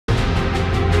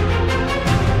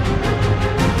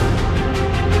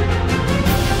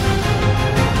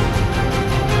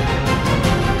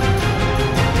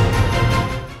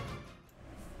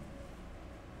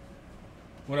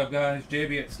up, guys?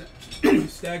 JB at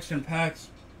Staxx Packz.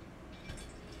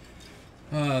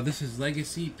 This is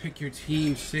Legacy Pick Your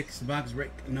Team 6 box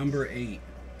break number 8.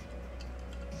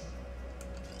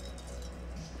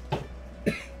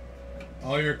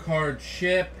 All your cards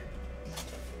ship.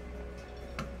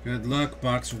 Good luck.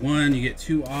 Box 1, you get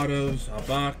 2 autos, a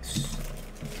box.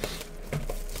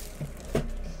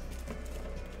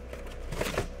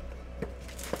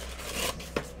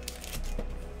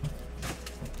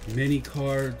 Mini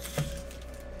cards.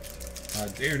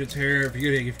 Dare to tear. If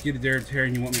you get a dare to tear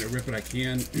and you want me to rip it, I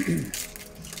can.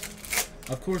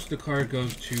 Of course, the card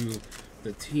goes to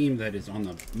the team that is on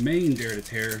the main dare to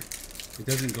tear. It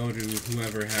doesn't go to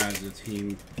whoever has the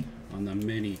team on the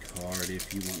mini card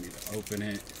if you want me to open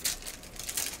it.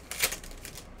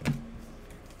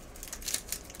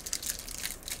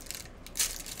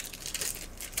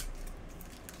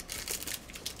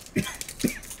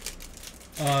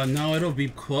 No, it'll be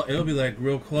like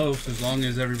real close as long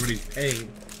as everybody's paid.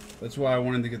 That's why I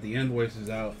wanted to get the invoices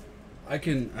out. I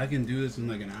can do this in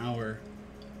like an hour.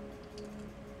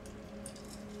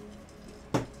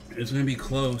 It's gonna be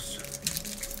close.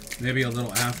 Maybe a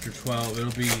little after 12.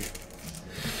 It'll be,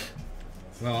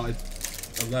 well,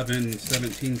 it's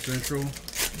 11:17 Central.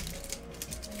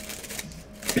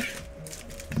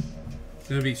 It's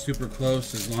gonna be super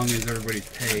close as long as everybody's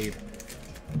paid.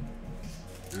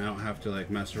 I don't have to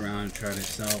like mess around and try to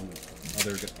sell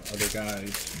other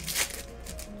guys.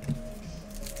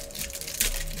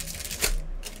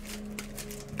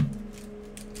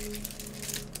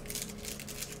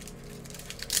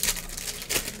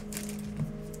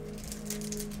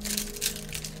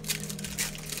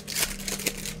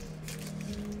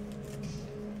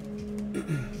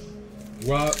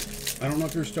 Rob, I don't know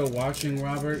if you're still watching,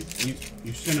 Robert.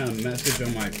 You sent a message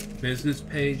on my business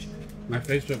page. My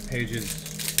Facebook page is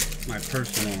my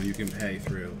personal, you can pay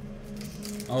through.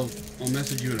 I'll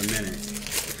message you in a minute.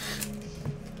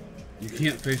 You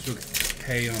can't Facebook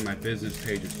pay on my business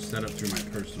page. It's set up through my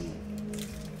personal.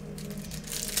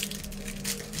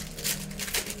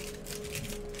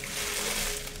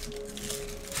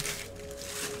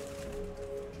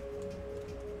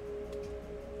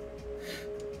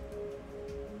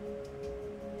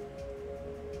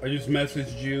 I just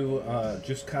messaged you.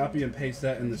 Just copy and paste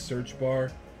that in the search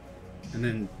bar, and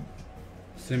then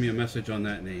send me a message on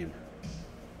that name.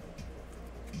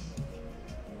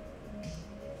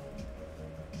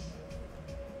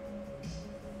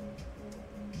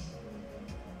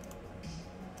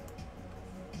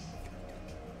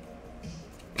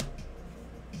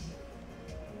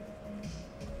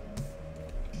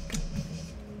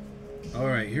 All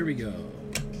right, here we go.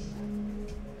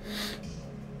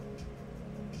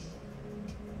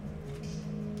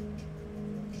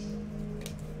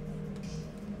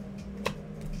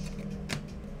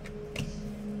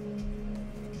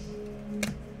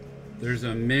 There's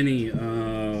a mini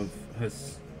of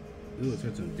it's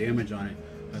got some damage on it.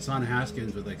 Hassan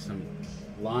Haskins with like some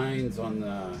lines on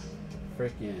the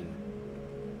frickin'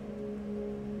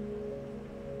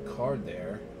 card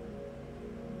there.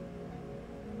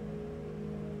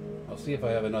 I'll see if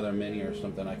I have another mini or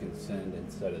something I can send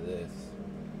instead of this.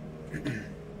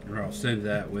 Or I'll send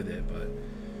that with it, but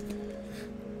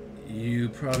you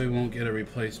probably won't get a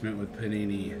replacement with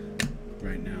Panini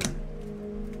right now.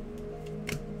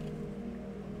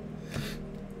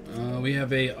 We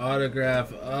have a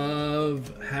autograph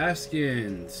of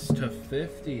Haskins to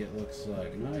 50, it looks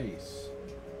like. Nice.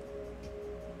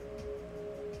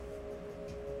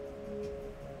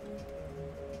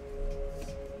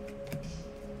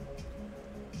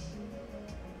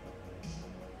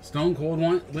 Stone Cold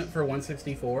went for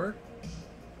 164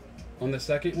 on the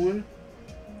second one.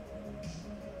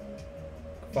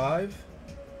 5.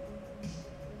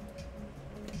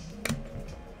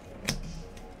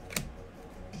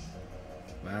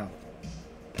 Wow.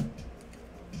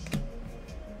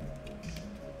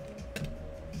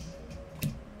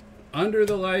 Under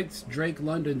the Lights, Drake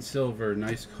London silver.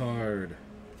 Nice card.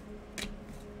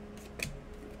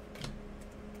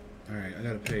 Alright, I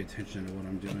gotta pay attention to what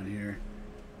I'm doing here.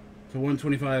 So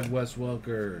 125 Wes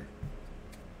Welker.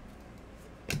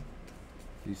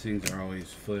 These things are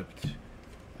always flipped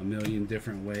a million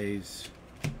different ways.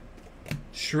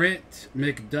 Shrit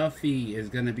McDuffie is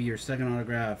going to be your second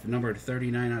autograph. Numbered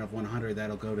 39 out of 100.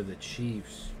 That'll go to the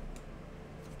Chiefs.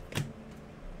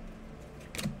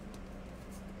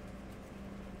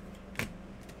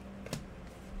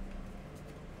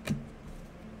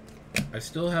 I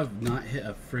still have not hit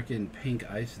a freaking pink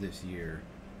ice this year.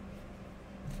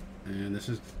 And this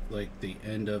is like the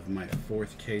end of my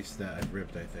 4th case that I've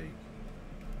ripped, I think.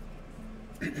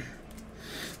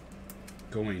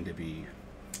 Going to be.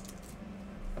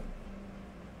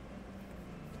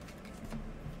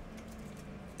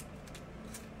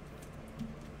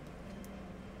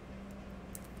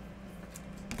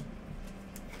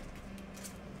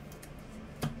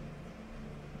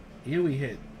 And we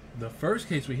hit the first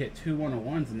case. We hit 2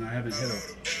 101s, and I haven't hit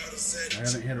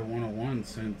a 101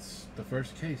 since the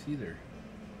first case either.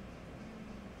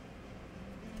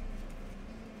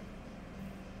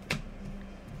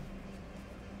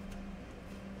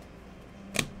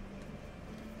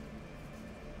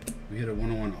 We hit a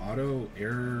 101 auto,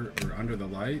 error, or under the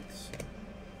lights.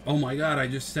 Oh my god, I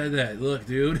just said that. Look,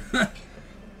 dude. I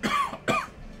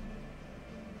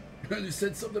just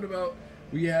said something about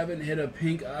we haven't hit a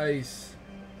pink ice.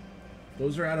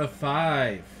 Those are out of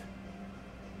 5.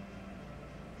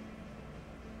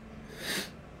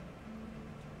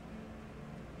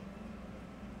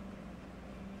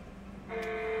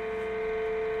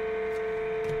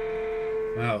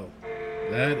 Wow,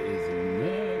 that is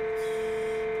nuts.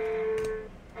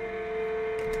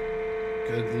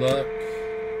 Good luck.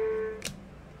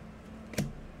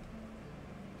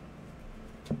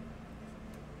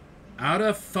 Out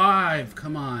of 5.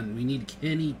 Come on, we need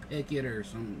Kenny Pickett or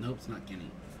some. Nope, it's not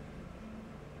Kenny.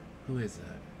 Who is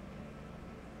that?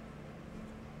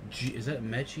 Is that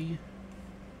Mechie?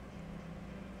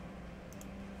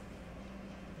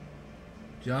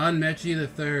 John Mechie the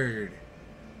Third.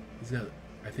 He's got.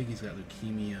 I think he's got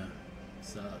leukemia.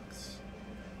 Sucks.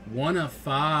 1 of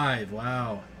 5.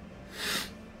 Wow.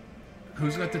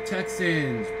 Who's got the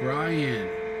Texans? Brian.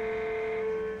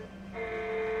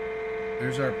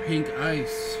 There's our pink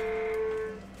ice.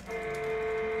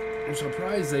 I'm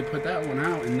surprised they put that one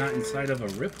out and not inside of a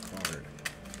rip card.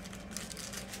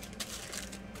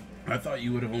 I thought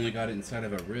you would have only got it inside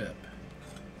of a rip.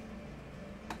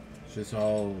 It's just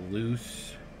all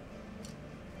loose.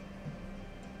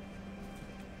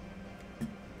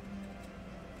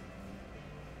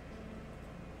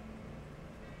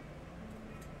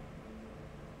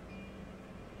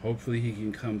 Hopefully he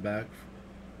can come back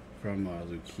from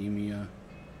leukemia.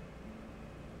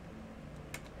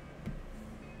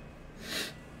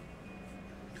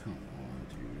 Come on,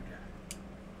 dude.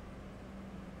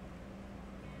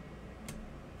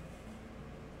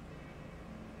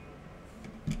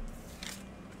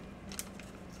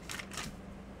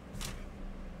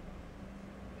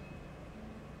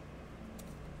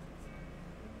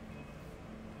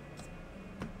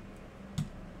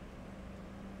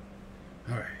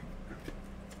 All right.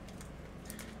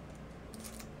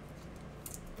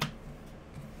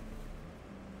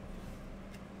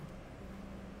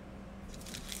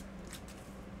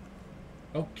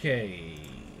 Okay.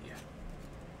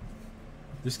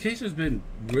 This case has been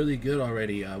really good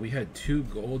already. We had 2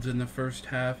 golds in the first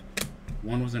half.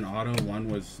 One was an auto, one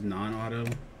was non-auto.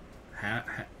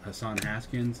 Hassan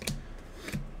Haskins.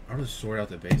 I'll just sort out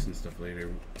the base and stuff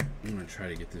later. I'm going to try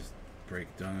to get this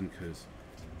break done because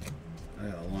I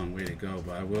got a long way to go,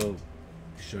 but I will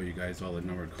show you guys all the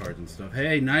numbered cards and stuff.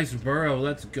 Hey, nice Burrow.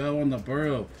 Let's go on the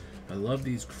Burrow. I love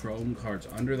these chrome cards.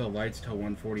 Under the lights till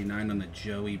 149 on the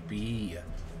Joey B.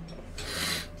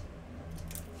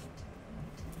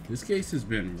 This case has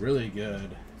been really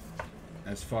good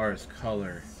as far as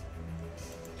color.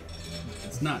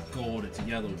 It's not gold, it's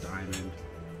yellow diamond.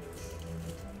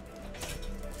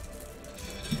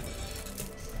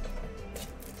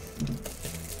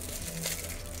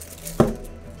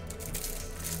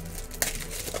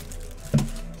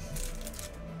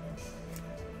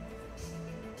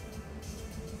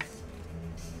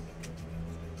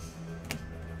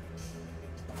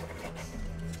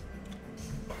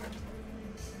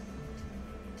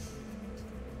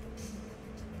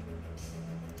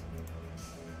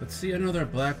 Let's see another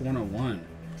black 101.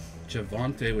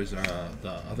 Javonte was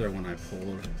the other one I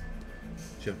pulled.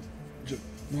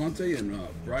 Javonte and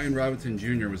Brian Robinson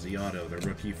Jr. was the auto, the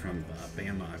rookie from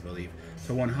Bama, I believe.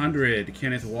 So 100,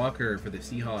 Kenneth Walker for the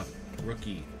Seahawks,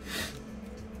 rookie.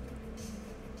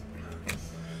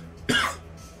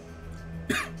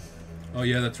 Oh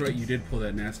yeah, that's right, you did pull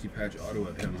that nasty patch auto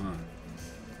of him, huh?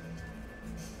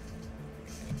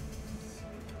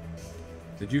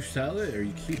 Did you sell it or are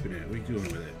you keeping it? What are you doing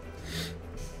with it?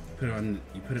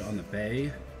 You put it on the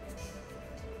bay.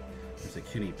 There's a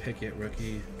Kenny Pickett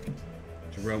rookie.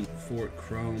 Jerome Fort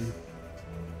Chrome.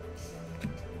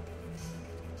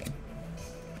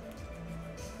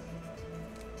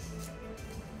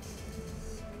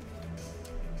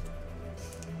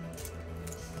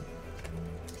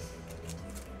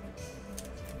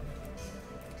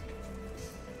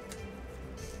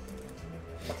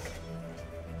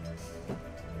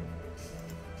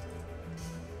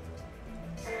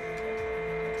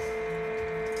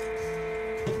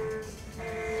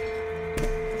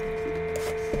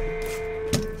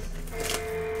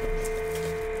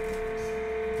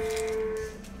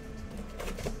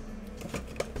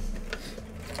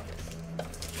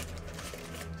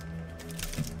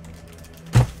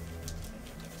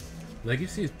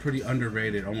 Legacy is pretty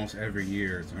underrated. Almost every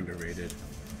year it's underrated.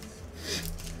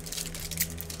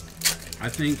 I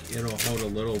think it'll hold a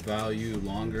little value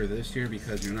longer this year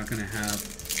because you're not going to have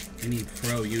any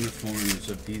pro uniforms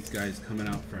of these guys coming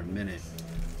out for a minute.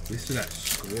 We still got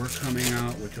Score coming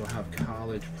out, which will have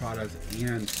college products,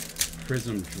 and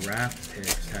Prism draft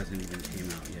picks hasn't even came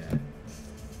out yet.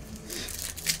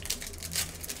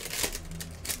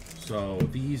 So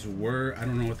these were, I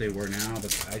don't know what they were now,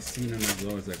 but I seen them as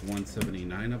low as like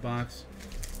 $179 a box.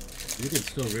 You can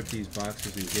still rip these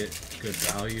boxes and get good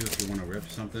value if you want to rip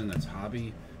something that's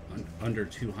hobby under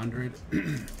 200.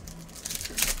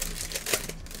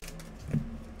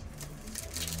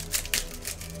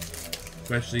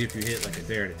 Especially if you hit like a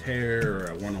Dare to Tear or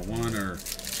a 101 or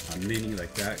a mini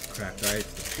like that, Cracked Ice,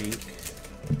 the pink.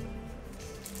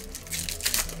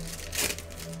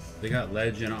 They got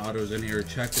legend autos in here.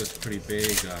 Checklist pretty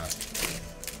big.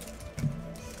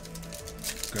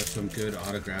 Got some good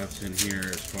autographs in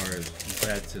here as far as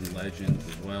vets and legends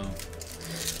as well.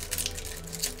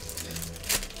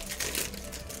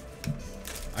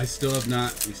 We still have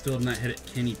not hit a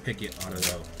Kenny Pickett auto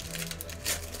though.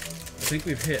 I think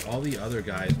we've hit all the other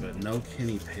guys, but no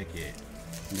Kenny Pickett.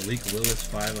 Malik Willis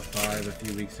 5 of 5 a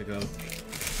few weeks ago.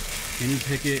 Kenny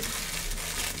Pickett,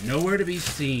 nowhere to be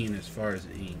seen as far as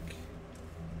ink.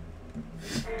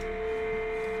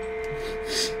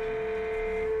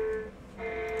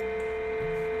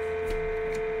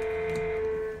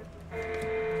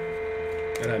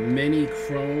 Got a mini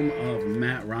chrome of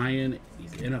Matt Ryan.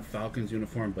 He's in a Falcons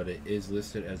uniform, but it is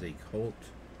listed as a Colt.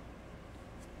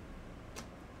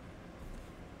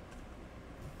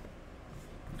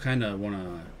 Kind of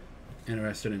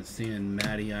interested in seeing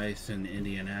Matty Ice in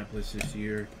Indianapolis this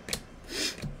year.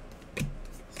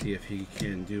 See if he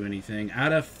can do anything.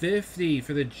 Out of 50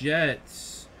 for the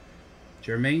Jets,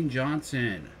 Jermaine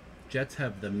Johnson. Jets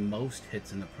have the most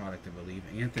hits in the product, I believe.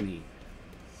 Anthony.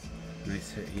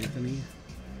 Nice hit, Anthony.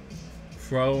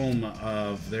 Chrome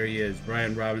of, there he is,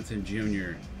 Brian Robinson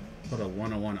Jr. Put a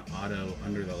 101 auto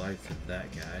under the lights of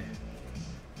that guy.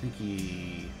 I think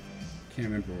he, can't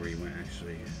remember where he went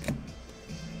actually.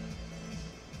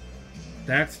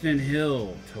 Daxton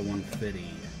Hill to 150.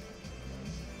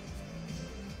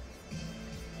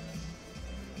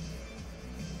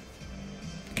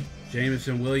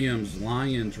 Jameson Williams,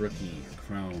 Lions rookie,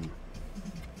 chrome.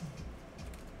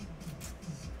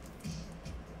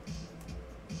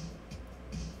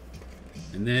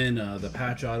 And then the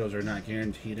patch autos are not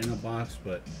guaranteed in a box,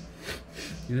 but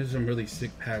there's some really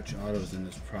sick patch autos in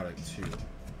this product too.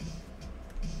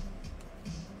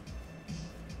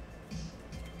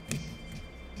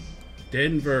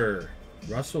 Denver,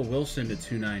 Russell Wilson to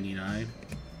 299.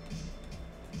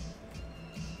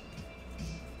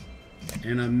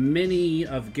 And a mini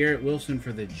of Garrett Wilson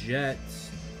for the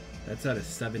Jets. That's out of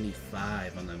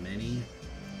 75 on the mini.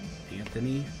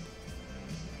 Anthony.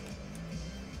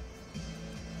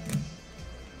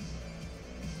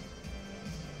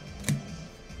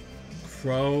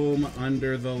 Chrome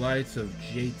under the lights of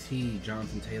JT,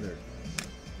 Jonathan Taylor,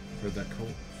 for the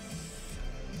Colts.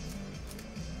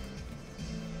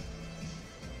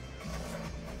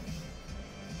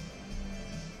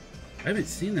 I haven't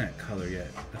seen that color yet.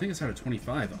 I think it's out of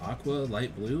 25. Aqua,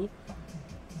 light blue.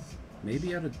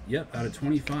 Maybe out of, yep, out of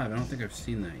 25. I don't think I've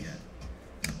seen that yet.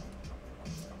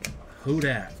 Who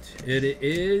dat? It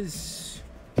is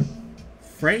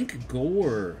Frank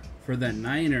Gore for the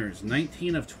Niners.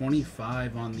 19 of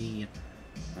 25 on the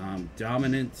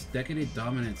dominance, decade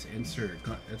dominance insert.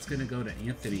 It's going to go to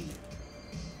Anthony.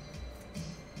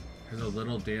 There's a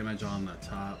little damage on the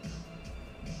top.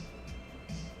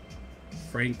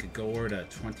 Frank Gore to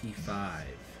 25.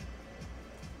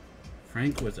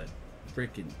 Frank was a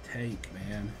freaking tank,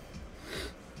 man.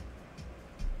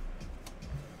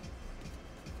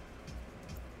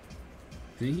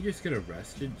 Didn't he just get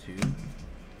arrested too?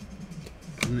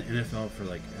 In the NFL for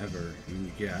like ever. I mean,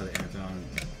 you get out of the NFL and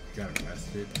you got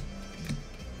arrested.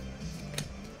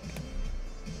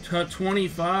 To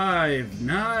 25.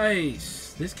 Nice.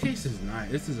 This case is nice.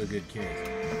 This is a good case.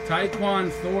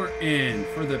 Tyquan Thornton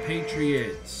for the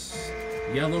Patriots.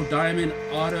 Yellow Diamond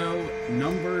Auto,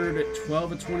 numbered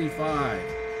 12 of 25.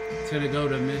 It's going to go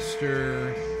to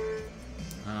Mr.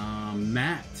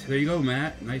 Matt. There you go,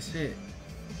 Matt. Nice hit.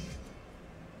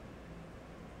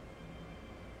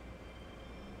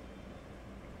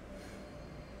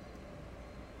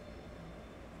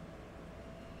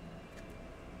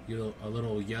 A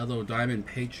little Yellow Diamond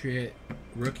Patriot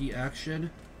rookie action.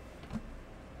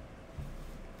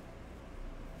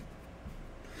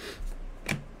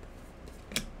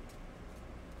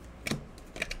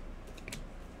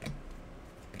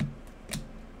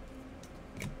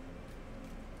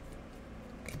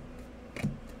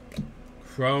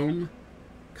 Chrome,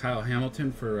 Kyle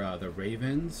Hamilton for the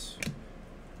Ravens.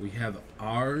 We have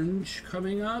orange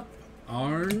coming up.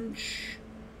 Orange.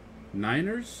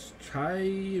 Niners.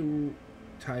 Tyrion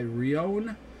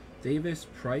Davis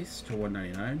Price to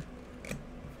 199.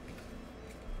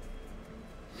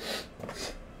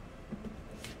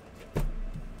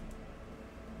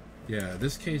 Yeah,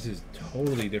 this case is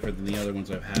totally different than the other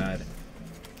ones I've had.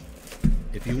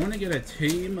 If you want to get a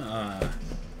team,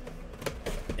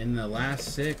 in the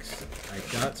last 6, I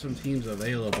got some teams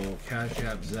available. Cash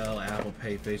App, Zelle, Apple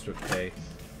Pay, Facebook Pay.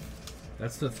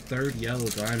 That's the 3rd yellow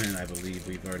diamond, I believe,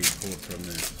 we've already pulled from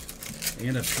this.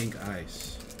 And a pink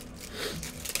ice.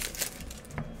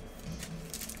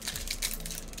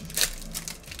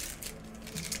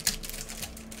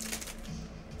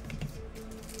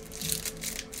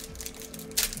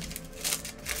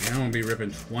 Now I'm going to be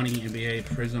ripping 20 NBA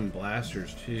Prism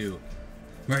Blasters, too.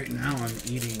 Right now, I'm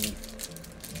eating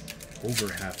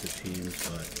over half the teams,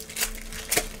 but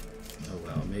oh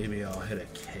well, maybe I'll hit a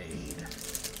Cade.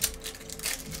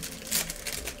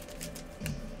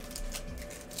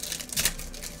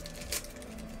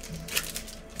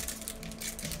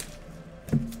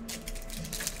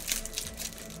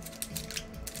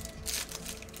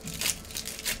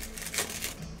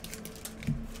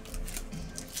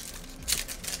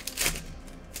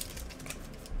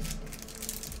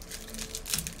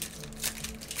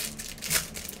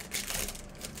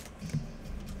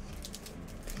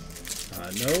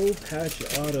 No patch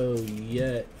auto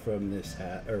yet from this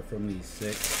hat, or from these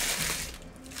 6.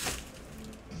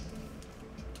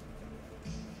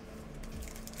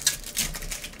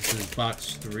 This is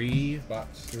box 3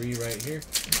 right here.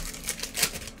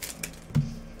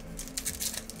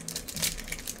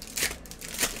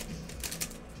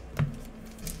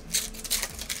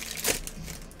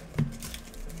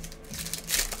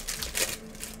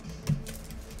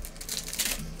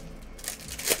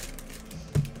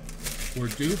 We're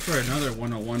due for another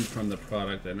 101 from the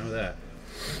product, I know that.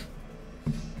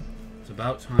 It's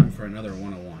about time for another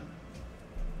 101.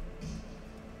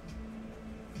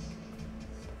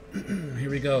 Here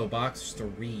we go, box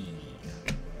 3.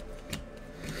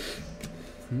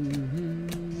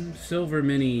 Silver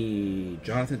Mini,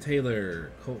 Jonathan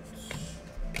Taylor, Colts.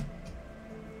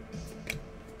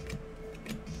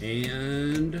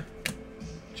 And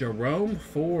Jerome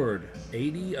Ford,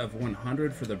 80 of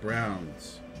 100 for the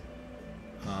Browns.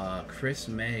 Chris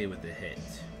May with the hit.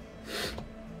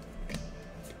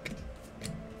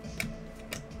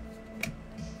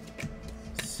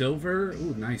 Silver,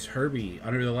 ooh, nice Herbie.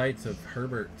 Under the Lights of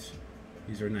Herbert.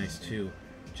 These are nice too.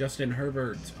 Justin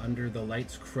Herbert, Under the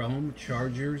Lights Chrome.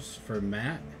 Chargers for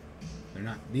Matt. They're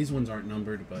not, these ones aren't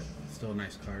numbered, but still a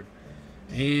nice card.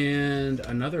 And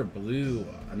another blue,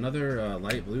 another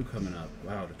light blue coming up.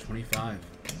 Wow, to 25.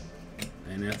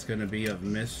 And that's going to be of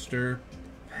Mr.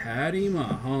 Patty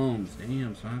Mahomes.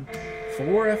 Damn, son.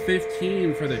 4 of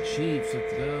 15 for the Chiefs.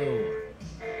 Let's go.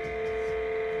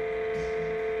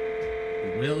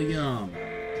 William.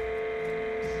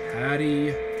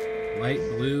 Patty. Light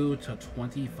blue to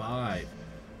 25.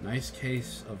 Nice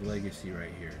case of legacy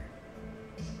right here.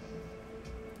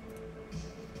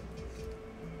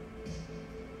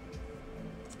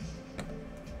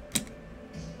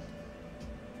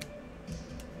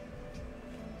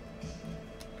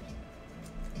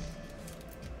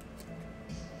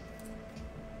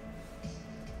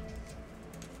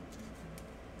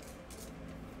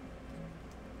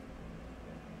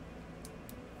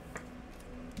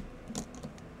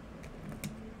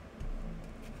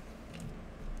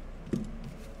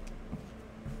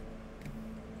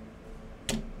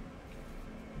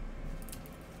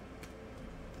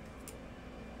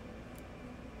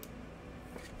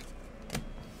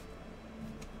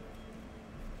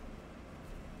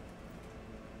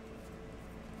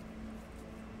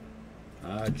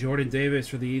 Jordan Davis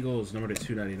for the Eagles, number to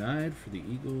 299 for the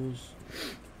Eagles.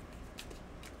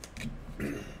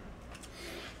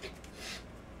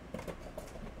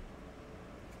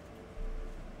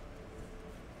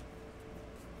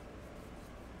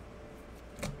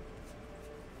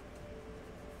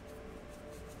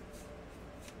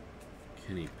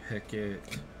 Kenny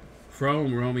Pickett.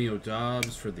 Chrome Romeo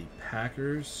Doubs for the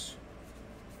Packers.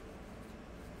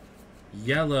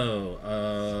 Yellow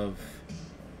of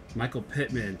Michael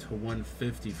Pittman to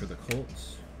 150 for the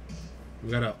Colts.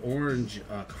 We got an orange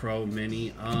Chrome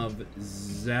Mini of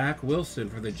Zach Wilson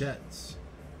for the Jets.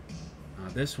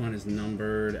 This one is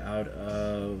numbered out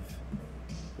of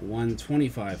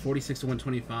 125, 46 to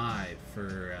 125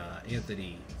 for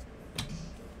Anthony.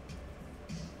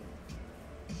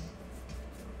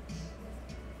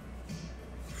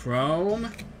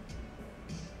 Chrome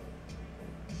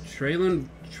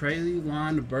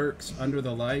Treylon Burks under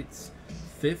the lights.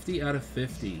 50 out of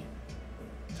 50.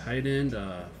 Tight end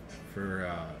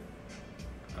for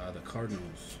the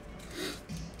Cardinals.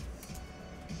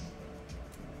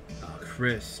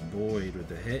 Chris Boyd with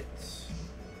the hits.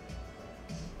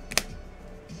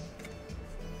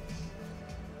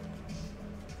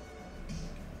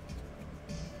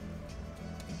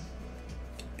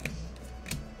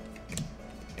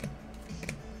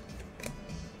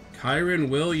 Kyron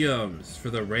Williams for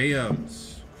the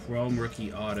Rams. Chrome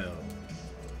rookie auto.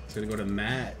 It's going to go to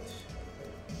Matt.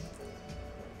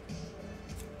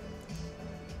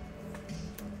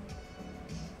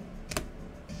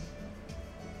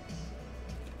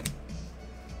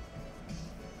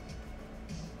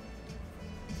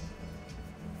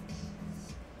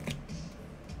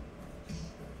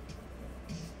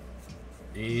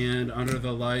 And under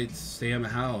the lights, Sam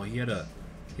Howell. He had a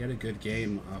good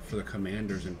game for the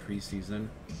Commanders in preseason.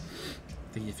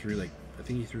 I think he threw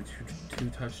two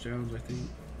touchdowns, I think.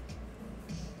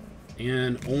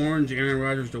 And orange Aaron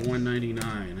Rodgers to 199.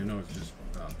 I know it's just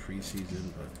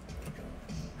preseason, but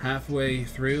halfway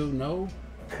through, no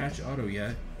patch auto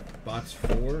yet. Box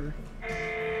 4.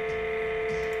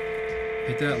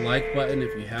 Hit that like button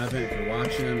if you haven't. If you're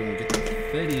watching, and we'll get to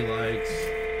 50 likes.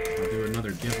 I'll do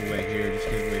another giveaway here. Just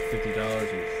give away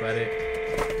 $50 in credit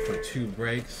for 2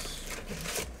 breaks.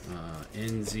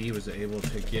 NZ was able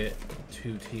to get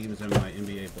 2 teams in my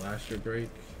NBA Blaster break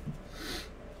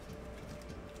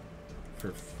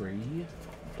for free.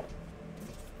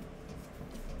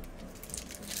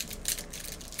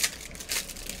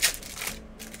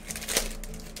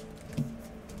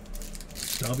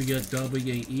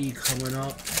 WWE coming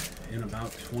up in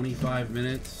about 25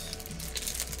 minutes.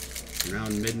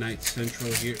 Around midnight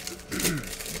central here.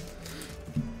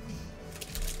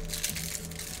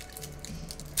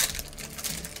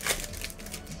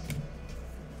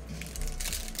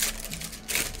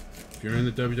 If you're in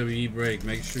the WWE break,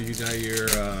 make sure you got your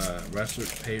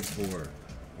wrestlers paid for.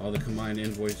 All the combined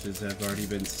invoices have already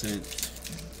been sent.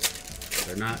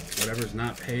 They're not, whatever's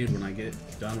not paid when I get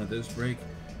done with this break,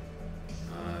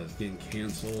 is getting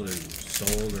canceled and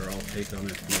sold, or I'll take them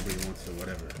if nobody wants to,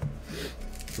 whatever.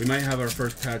 We might have our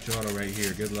first patch auto right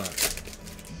here. Good luck.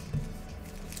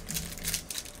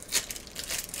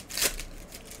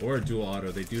 Or a dual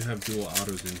auto. They do have dual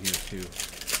autos in here too.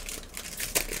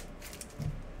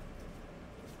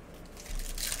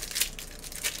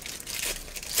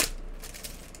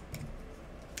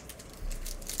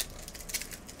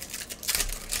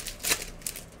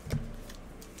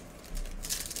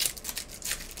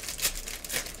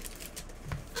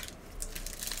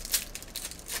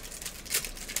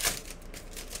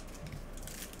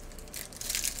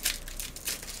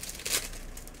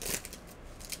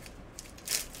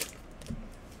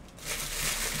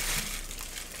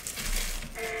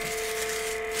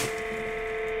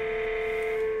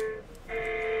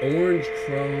 Orange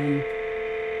chrome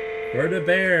for the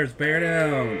Bears. Bear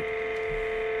down.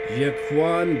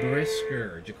 Jaquan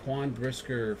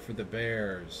Brisker for the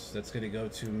Bears. That's going to go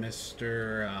to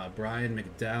Mr. Brian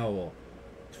McDowell.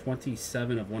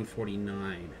 27 of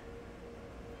 149.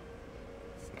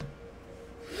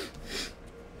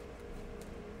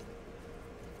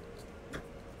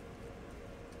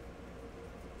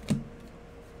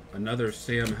 Another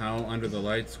Sam Howell under the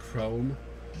lights chrome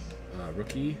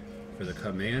rookie for the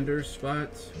Commanders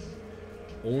spots.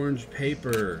 Orange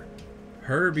paper,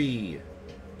 Herbie,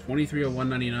 23 of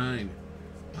 199.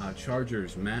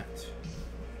 Chargers, Matt.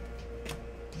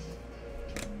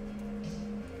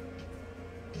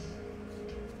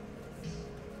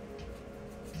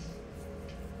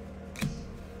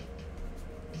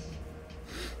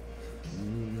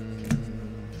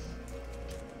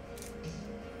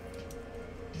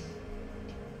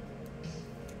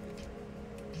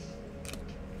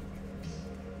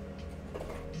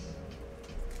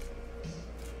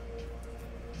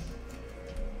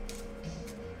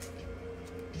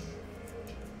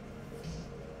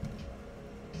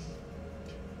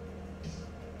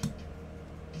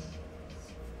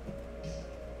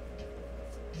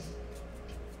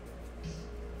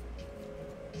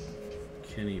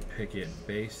 Kenny Pickett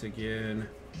base again.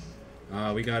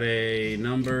 We got a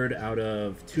numbered out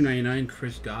of 299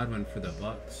 Chris Godwin for the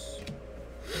Bucks.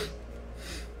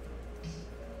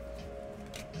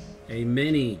 A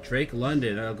mini Drake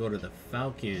London. That'll go to the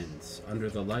Falcons under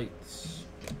the lights.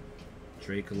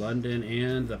 Drake London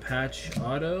and the patch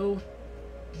auto.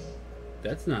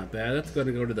 That's not bad. That's going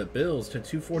to go to the Bills to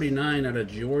 249 out of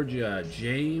Georgia.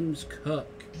 James Cook.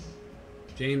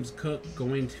 James Cook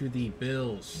going to the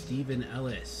Bills. Stephen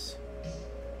Ellis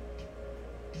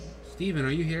Steven,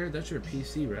 are you here? That's your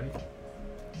PC, right?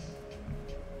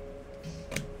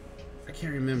 I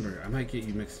can't remember. I might get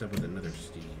you mixed up with another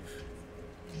Steve.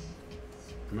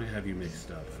 I might have you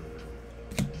mixed up.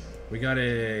 I don't know. We got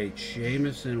a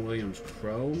Jameson Williams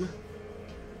Chrome.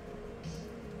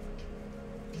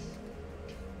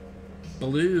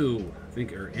 Blue, I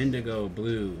think, or indigo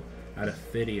blue out of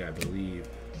 50, I believe.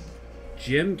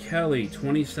 Jim Kelly,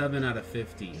 27 out of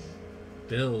 50.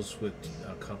 Bills with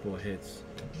a couple of hits.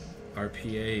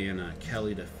 RPA and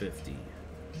Kelly to 50.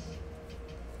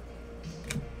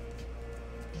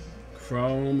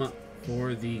 Chrome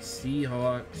for the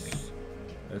Seahawks.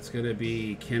 That's going to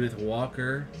be Kenneth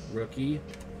Walker, rookie.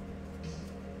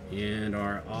 And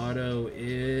our auto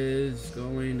is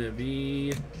going to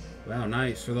be, wow,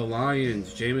 nice, for the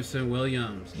Lions, Jameson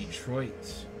Williams,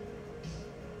 Detroit.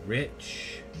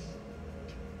 Rich.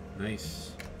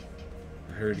 Nice.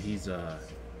 I heard he's a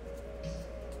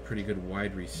pretty good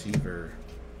wide receiver.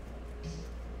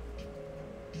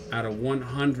 Out of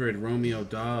 100, Romeo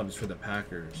Doubs for the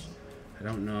Packers. I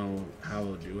don't know how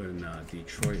we'll do in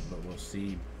Detroit, but we'll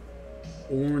see.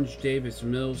 Orange Davis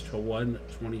Mills to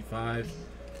 125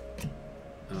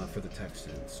 for the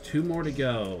Texans. 2 more to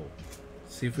go.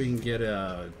 See if we can get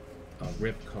a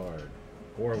rip card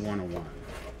or a 101.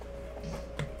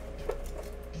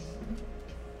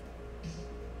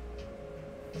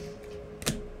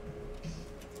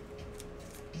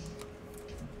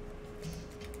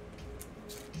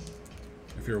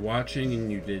 If you're watching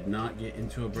and you did not get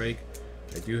into a break,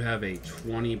 I do have a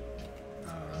 20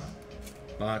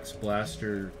 box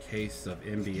blaster case of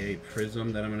NBA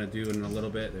Prism that I'm going to do in a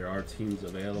little bit. There are teams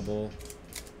available.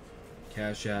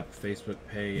 Cash App, Facebook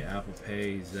Pay, Apple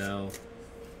Pay, Zelle.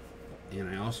 And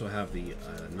I also have the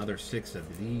another 6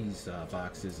 of these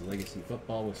boxes, Legacy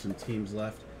Football, with some teams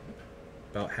left.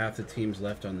 About half the teams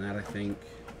left on that, I think.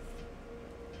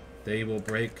 They will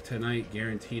break tonight,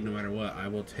 guaranteed, no matter what. I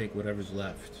will take whatever's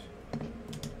left.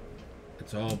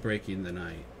 It's all breaking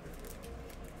tonight.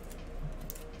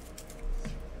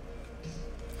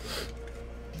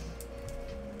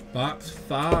 Box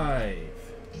 5.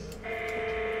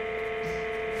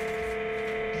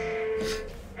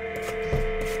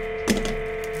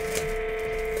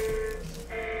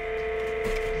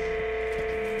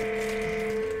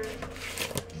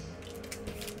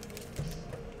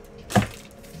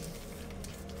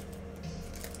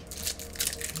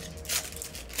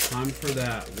 Time for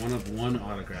that 1 of 1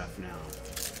 autograph now.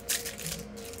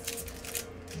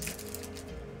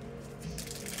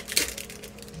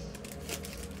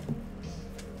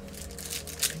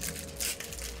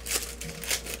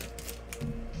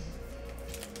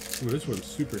 Ooh, this one's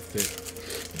super thick.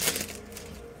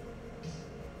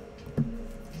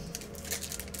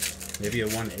 Maybe a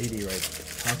 180, right?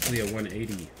 Possibly a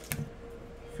 180.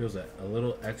 Feels a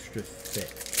little extra thick.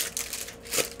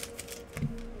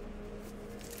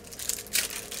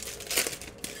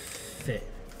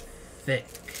 Thick.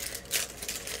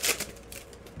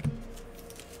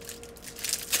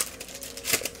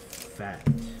 Fat.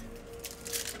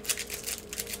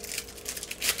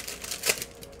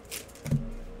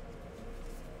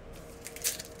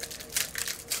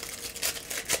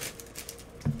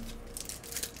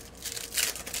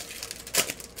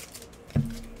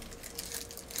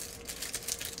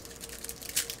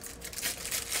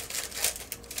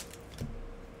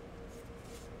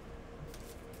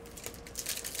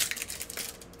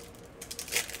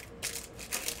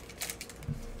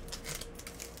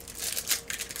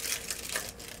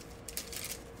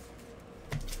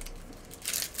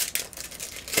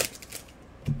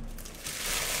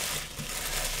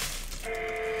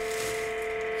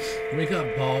 Wake up,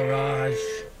 Balraj.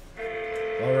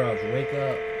 Balraj, wake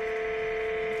up.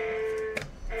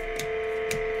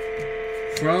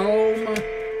 From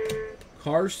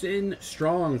Carson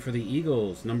Strong for the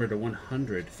Eagles, number to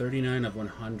 100, 39 of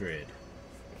 100.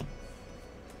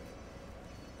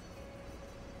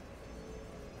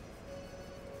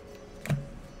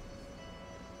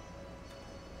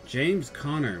 James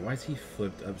Conner, why is he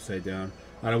flipped upside down?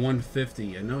 Out of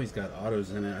 150. I know he's got autos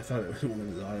in it. I thought it was one of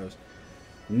his autos.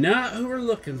 Not who we're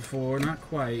looking for, not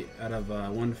quite. Out of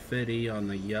 150 on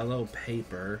the yellow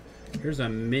paper. Here's a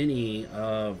mini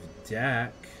of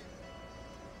Dak,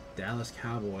 Dallas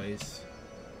Cowboys.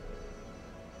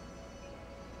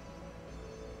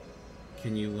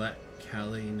 Can you let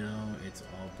Kelly know it's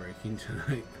all breaking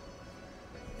tonight?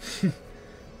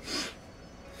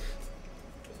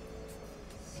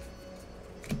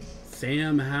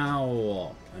 Sam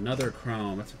Howell, another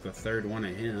Chrome. That's the 3rd one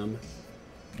of him.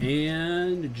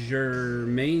 And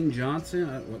Jermaine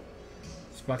Johnson.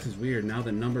 This box is weird. Now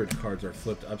the numbered cards are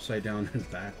flipped upside down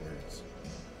and backwards.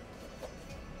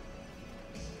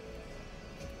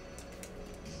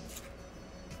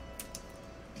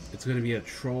 it's going to be a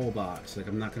troll box. Like,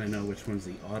 I'm not going to know which one's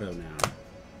the auto now.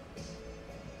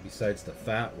 Besides the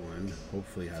fat one.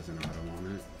 Hopefully it has an auto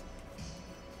on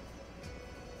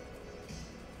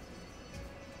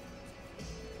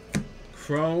it.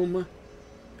 Chrome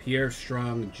Pierre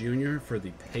Strong Jr. for the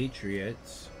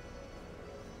Patriots.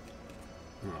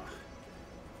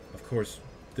 Of course,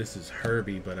 this is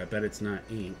Herbie, but I bet it's not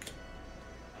ink.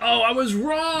 Oh, I was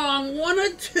wrong! 1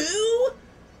 of 2?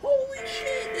 Holy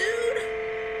shit, dude!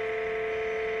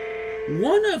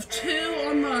 1 of 2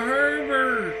 on the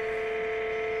Herbert!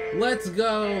 Let's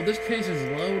go! This case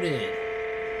is loaded.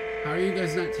 How are you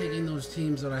guys not taking those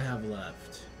teams that I have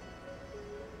left?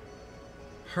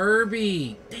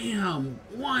 Herbie! Damn!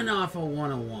 1 off of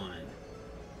 101.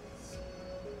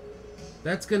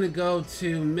 That's going to go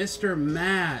to Mr.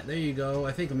 Matt. There you go.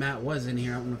 I think Matt was in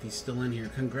here. I don't know if he's still in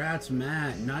here. Congrats,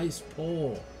 Matt. Nice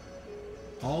pull.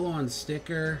 All on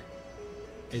sticker.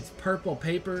 It's purple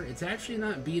paper. It's actually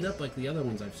not beat up like the other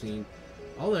ones I've seen.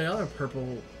 All the other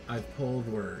purple I've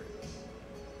pulled were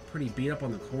pretty beat up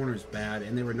on the corners bad,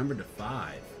 and they were numbered to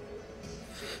 5.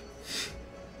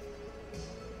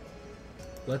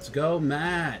 Let's go,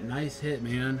 Matt. Nice hit,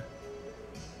 man.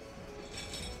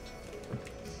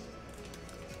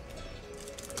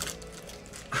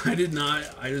 I did not.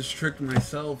 I just tricked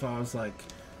myself. I was like,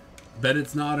 bet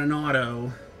it's not an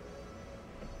auto.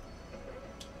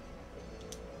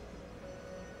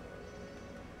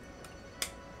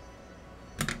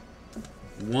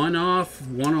 One off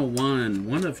 101.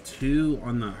 1 of 2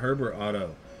 on the Herbert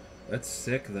auto. That's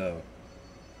sick, though.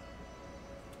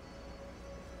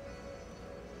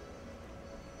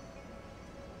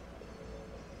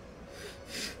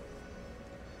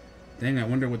 Dang, I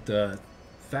wonder what the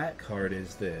fat card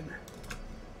is then.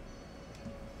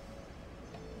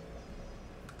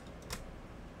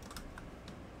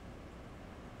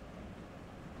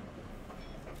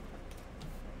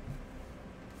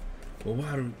 Well,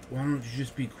 why don't you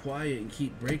just be quiet and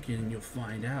keep breaking and you'll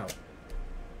find out.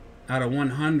 Out of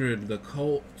 100, the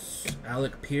Colts,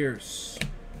 Alec Pierce.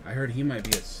 I heard he might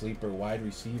be a sleeper wide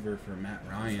receiver for Matt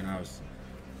Ryan. I was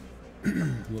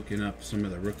looking up some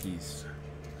of the rookies.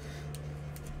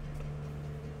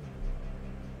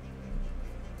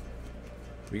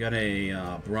 We got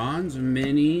a bronze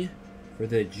mini for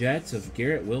the Jets of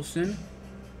Garrett Wilson.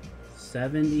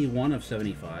 71 of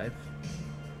 75.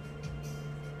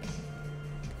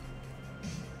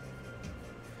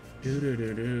 It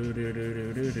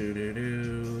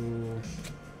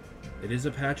is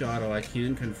a patch auto. I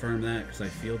can confirm that because I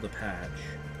feel the patch.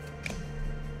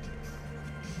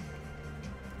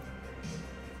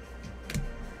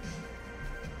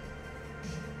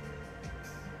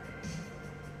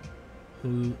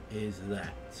 Who is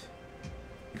that?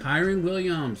 Kyron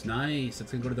Williams. Nice.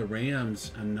 That's going to go to the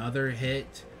Rams. Another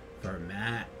hit for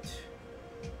Matt.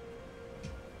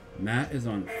 Matt is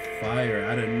on fire.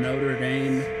 Out of Notre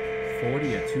Dame.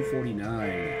 40 at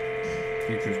 249.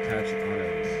 Futures patch auto.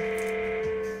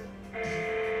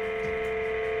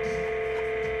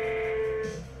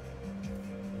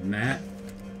 Matt,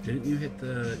 didn't you hit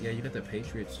the... Yeah, you got the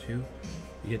Patriots too.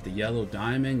 You hit the yellow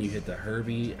diamond, you hit the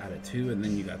Herbie out of 2, and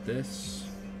then you got this.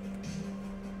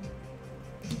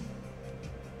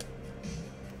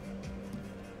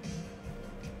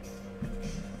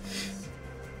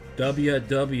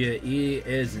 WWE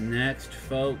is next,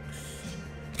 folks.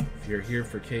 If you're here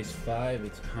for case 5,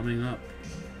 it's coming up.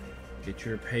 Get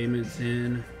your payments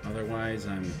in. Otherwise,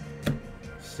 I'm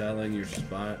selling your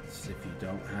spots if you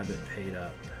don't have it paid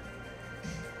up.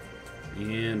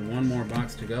 And one more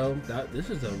box to go.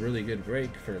 This is a really good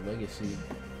break for Legacy.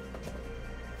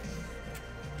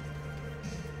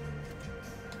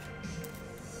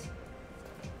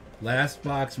 Last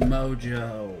box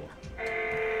mojo.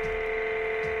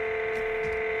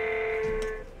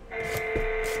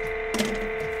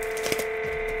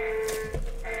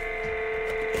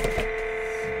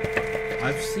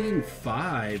 I've seen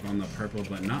 5 on the purple,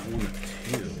 but not 1 of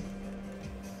 2.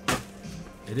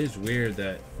 It is weird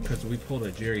that because we pulled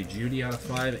a Jerry Jeudy out of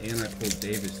 5, and I pulled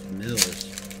Davis Mills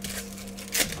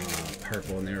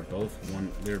purple, and they were both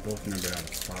numbered out of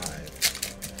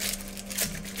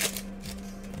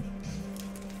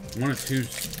 5. 1 of 2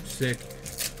 sick.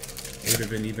 It would have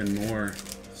been even more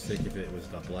sick if it was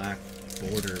the black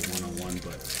border 101.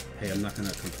 But hey, I'm not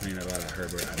gonna complain about a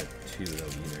Herbert out of 2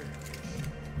 though either.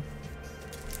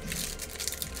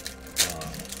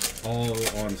 All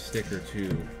on sticker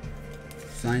too.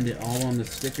 Signed it all on the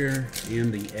sticker,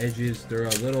 and the edges, they're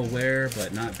a little wear,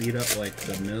 but not beat up like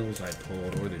the Mills I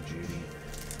pulled or the Jeudy.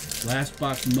 Last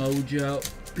box mojo.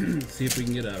 See if we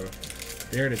can get a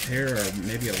dare to tear or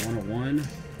maybe a 101.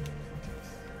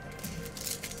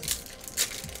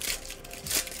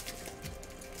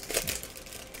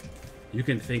 You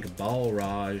can think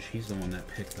Balraj. He's the one that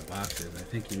picked the boxes. I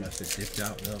think he must have dipped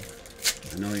out though.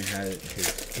 I know he had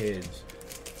his kids.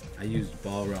 I used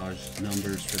Balraj's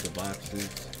numbers for the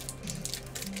boxes.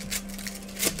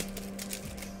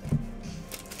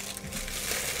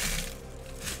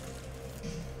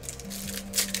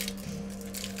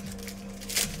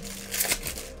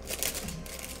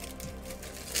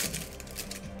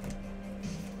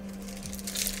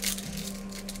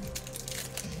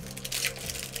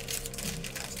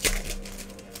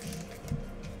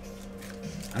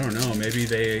 I don't know, maybe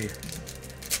they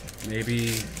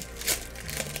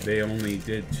only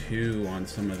did 2 on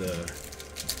some of the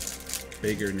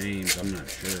bigger names. I'm not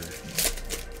sure.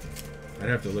 I'd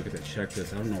have to look at the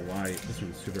checklist. I don't know why. This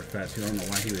one's super fast. I don't know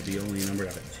why he would be only numbered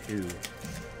out of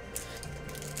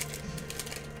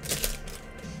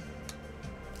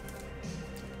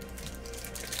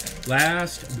 2.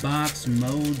 Last box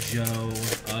mojo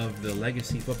of the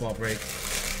Legacy football break.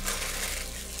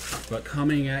 But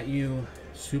coming at you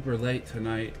super late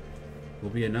tonight will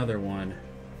be another one.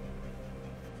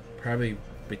 Probably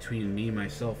between me,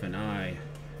 myself, and I.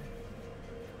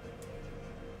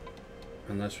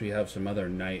 Unless we have some other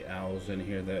night owls in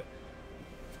here that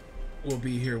will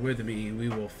be here with me. We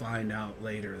will find out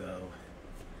later, though.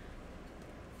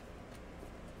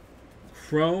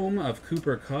 Chrome of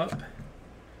Cooper Kupp.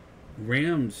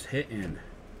 Rams hitting.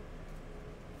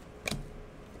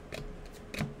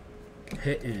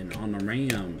 Hitting on the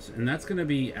Rams. And that's going to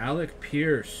be Alec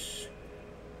Pierce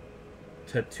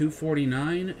to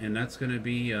 249. And that's going to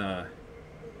be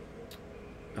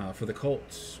for the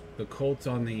Colts. The Colts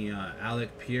on the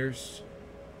Alec Pierce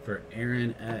for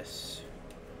Aaron S.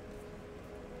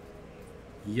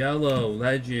 Yellow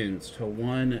Legends to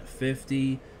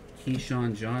 150.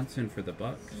 Keyshawn Johnson for the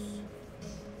Bucks.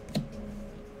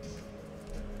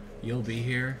 You'll be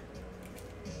here.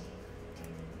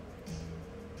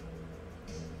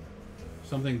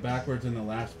 Something backwards in the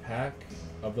last pack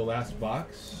of the last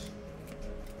box.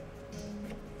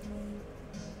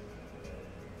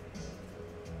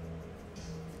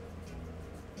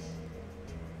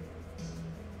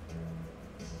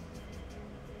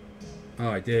 Oh,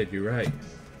 I did. You're right.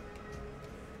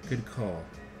 Good call.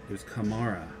 It was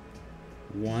Kamara.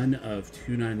 1 of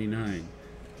 299.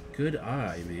 Good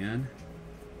eye, man.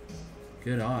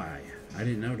 Good eye. I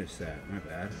didn't notice that. My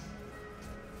bad.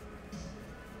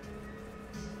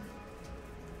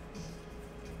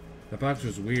 The box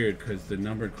was weird because the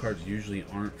numbered cards usually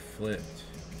aren't flipped.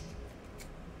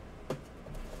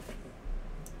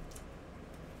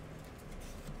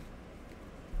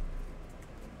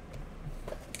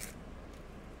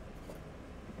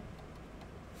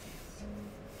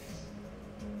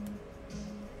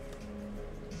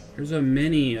 Here's a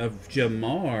mini of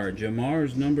Jamar.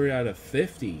 Jamar's numbered out of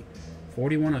 50.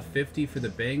 41 of 50 for the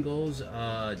Bengals.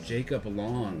 Jacob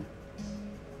Long.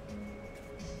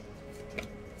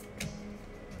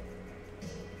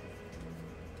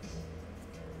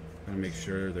 Gotta make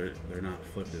sure they're not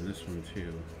flipped in this one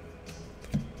too.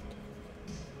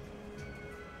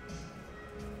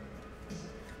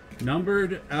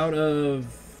 Numbered out of,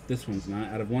 this one's not,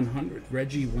 out of 100.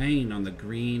 Reggie Wayne on the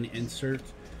green insert.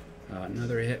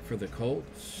 Another hit for the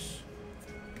Colts.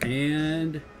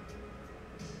 And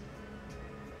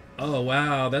oh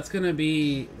wow, that's gonna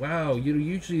be, wow, you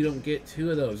usually don't get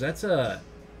 2 of those. That's a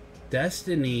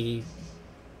Destiny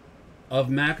of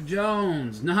Mac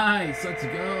Jones. Nice, let's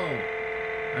go.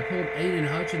 I pulled Aiden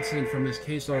Hutchinson from this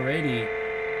case already.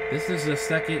 This is the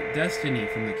second Destiny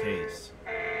from the case.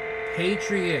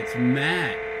 Patriots,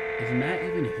 Matt. Is Matt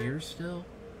even here still?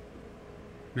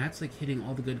 Matt's like hitting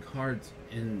all the good cards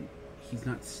and he's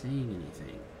not saying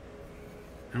anything.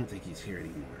 I don't think he's here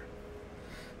anymore.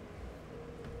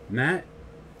 Matt,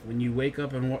 when you wake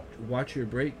up and watch your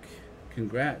break,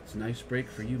 congrats. Nice break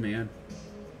for you, man.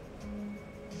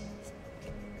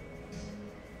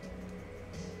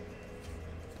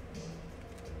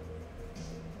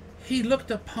 He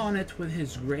looked upon it with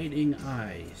his grating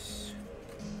eyes.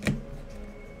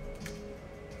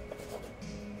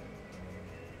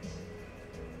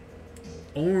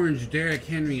 Orange Derrick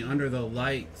Henry under the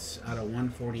lights out of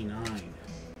 149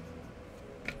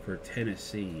 for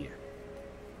Tennessee.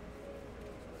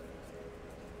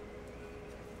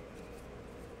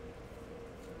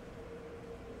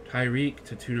 Tyreek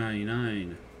to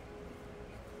 299.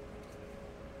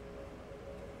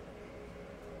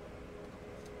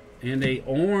 And a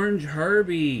orange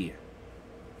Herbie.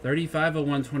 35 of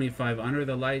 125 under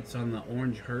the lights on the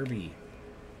orange Herbie.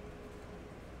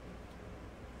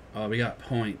 Oh, we got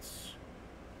points.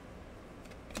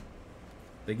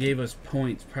 They gave us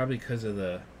points probably because of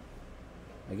the,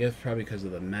 I guess probably because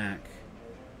of the Mac.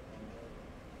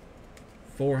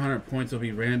 400 points will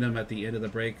be random at the end of the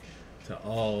break to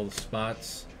all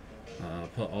spots.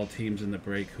 Put all teams in the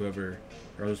break. Whoever,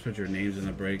 or just put your names in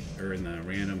the break or in the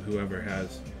random. Whoever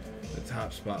has the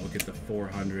top spot will get the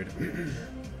 400.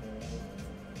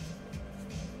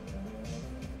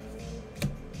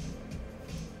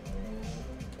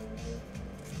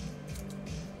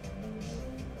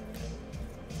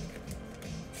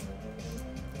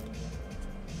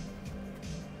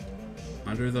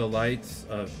 Under the Lights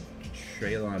of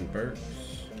Traylon Burks.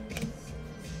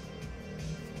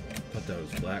 Thought that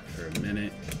was black for a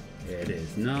minute. It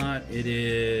is not. It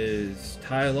is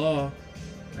Ty Law.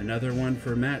 Another one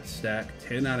for Matt Stack.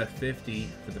 10 out of 50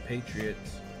 for the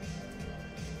Patriots.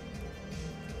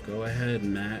 Go ahead,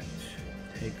 Matt.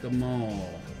 Take them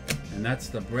all. And that's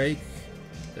the break.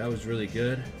 That was really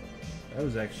good. That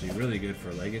was actually really good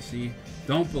for Legacy.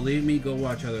 Don't believe me? Go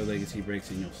watch other Legacy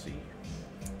breaks and you'll see.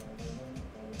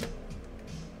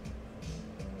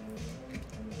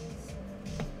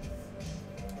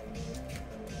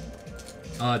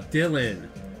 Dylan,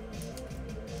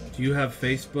 do you have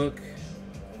Facebook?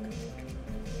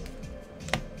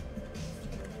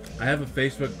 I have a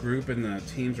Facebook group and the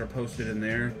teams are posted in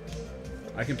there.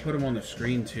 I can put them on the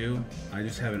screen too. I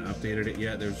just haven't updated it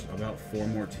yet. There's about 4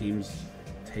 more teams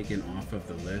taken off of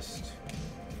the list.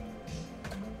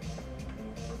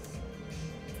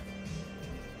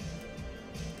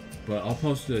 But I'll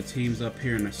post the teams up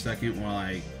here in a second while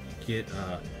I get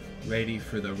ready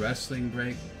for the wrestling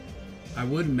break. I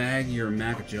would mag your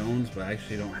Mac Jones, but I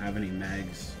actually don't have any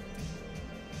mags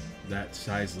that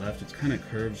size left. It's kind of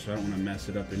curved, so I don't want to mess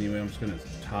it up anyway. I'm just going to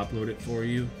top load it for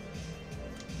you.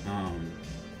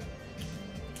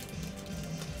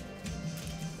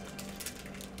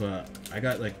 But I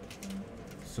got like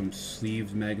some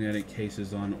sleeved magnetic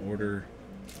cases on order.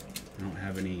 I don't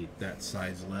have any that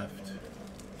size left.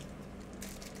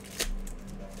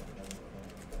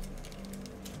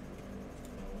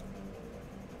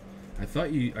 I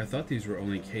thought these were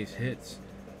only case hits.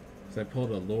 So I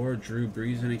pulled a Lore Drew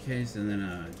Brees in a case, and then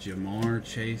a Jamar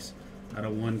Chase out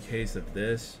of one case of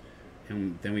this,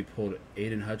 and then we pulled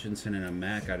Aiden Hutchinson and a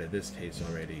Mac out of this case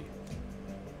already.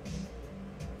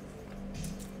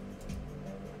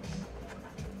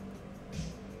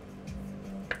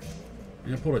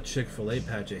 And I pulled a Chick-fil-A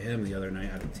patch of him the other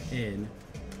night out of 10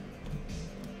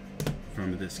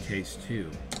 from this case too.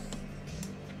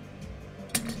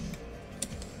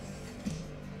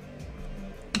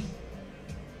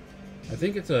 I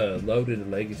think it's a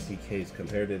loaded Legacy case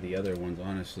compared to the other ones,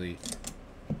 honestly.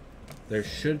 There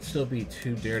should still be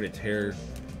 2 Dare to Tear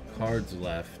cards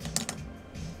left.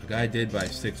 A guy did buy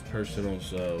 6 personals,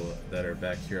 so that are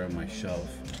back here on my shelf.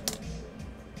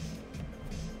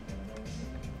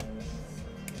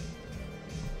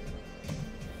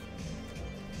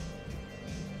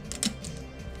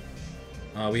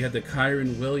 We had the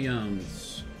Kyron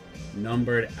Williams,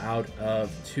 numbered out of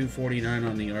 249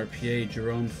 on the RPA.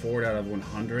 Jerome Ford out of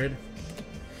 100.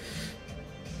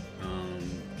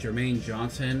 Jermaine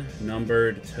Johnson,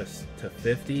 numbered to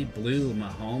 50. Blue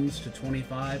Mahomes to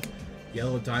 25.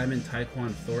 Yellow Diamond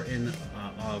Tyquan Thornton,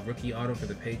 rookie auto for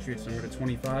the Patriots, numbered to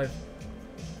 25.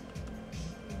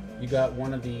 You got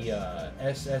one of the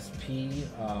SSP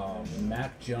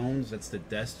Mac Jones. That's the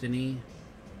Destiny.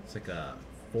 It's like a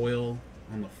foil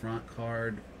on the front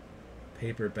card.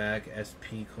 Paperback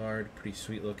SP card. Pretty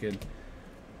sweet looking.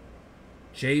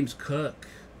 James Cook.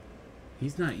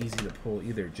 He's not easy to pull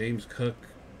either. James Cook,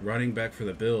 running back for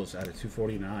the Bills out of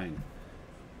 249.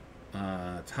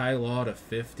 Ty Law to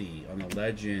 50 on the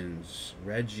Legends.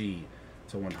 Reggie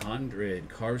to 100.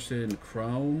 Carson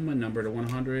Chrome, number to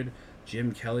 100.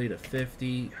 Jim Kelly to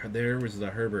 50. There was the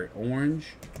Herbert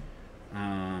Orange.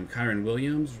 Kyron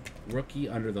Williams, rookie,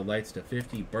 under the lights to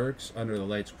 50. Burks, under the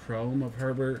lights Chrome of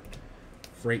Herbert.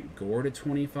 Frank Gore to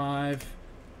 25.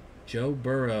 Joe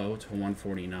Burrow to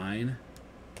 149.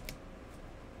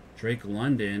 Drake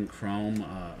London, Chrome,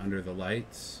 under the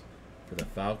lights for the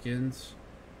Falcons.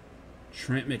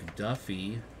 Trent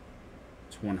McDuffie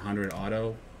to 100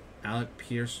 auto. Alec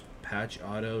Pierce patch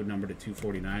auto, number to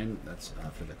 249. That's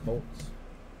for the Colts.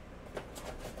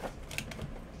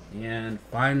 And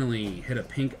finally, hit a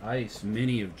pink ice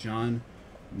mini of John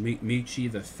Michi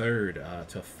III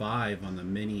to 5 on the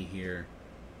mini here.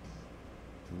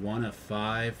 1 of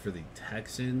 5 for the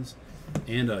Texans.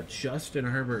 And a Justin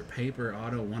Herbert paper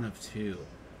auto, 1 of 2.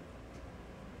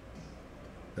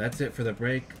 That's it for the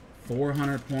break.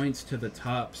 400 points to the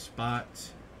top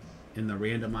spot in the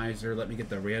randomizer. Let me get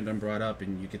the random brought up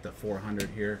and you get the 400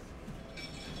 here.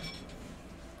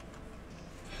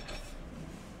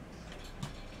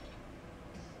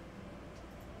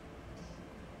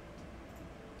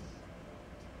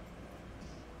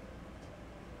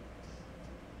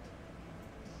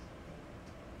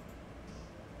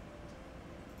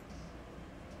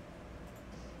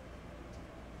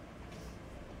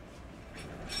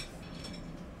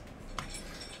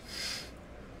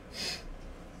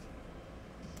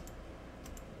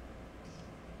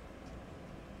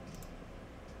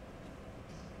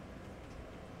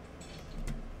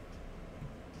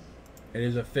 It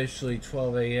is officially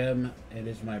 12 a.m. It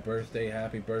is my birthday.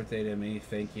 Happy birthday to me.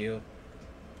 Thank you.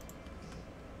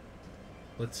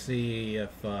 Let's see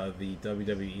if the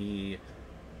WWE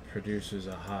produces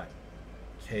a hot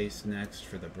case next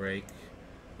for the break.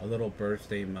 A little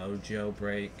birthday mojo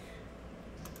break.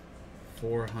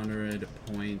 400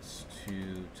 points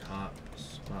to top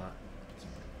spot.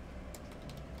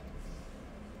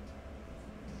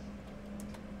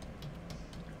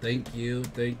 Thank you,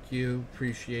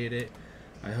 appreciate it.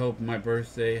 I hope my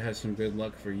birthday has some good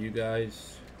luck for you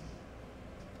guys.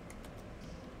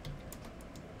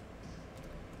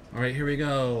 Alright, here we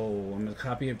go. I'm going to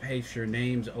copy and paste your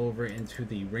names over into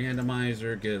the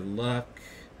randomizer. Good luck.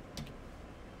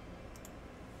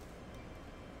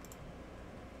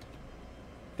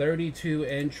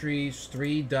 $32 entries,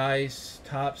 3 dice.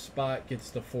 Top spot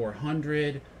gets the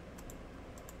 400.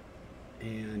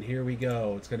 And here we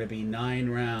go. It's going to be 9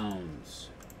 rounds.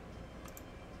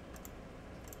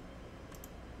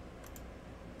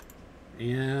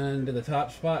 And the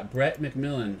top spot, Brett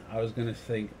McMillan. I was going to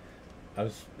think, I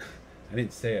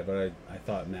didn't say it, but I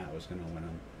thought Matt was going to win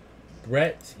them.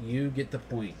 Brett, you get the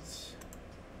points.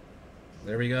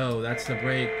 There we go. That's the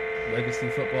break. Legacy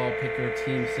Football, pick your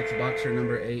team. $6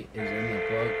 number 8 is in the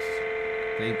books.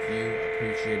 Thank you.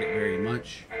 Appreciate it very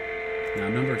much. Now,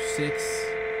 number 6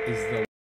 is the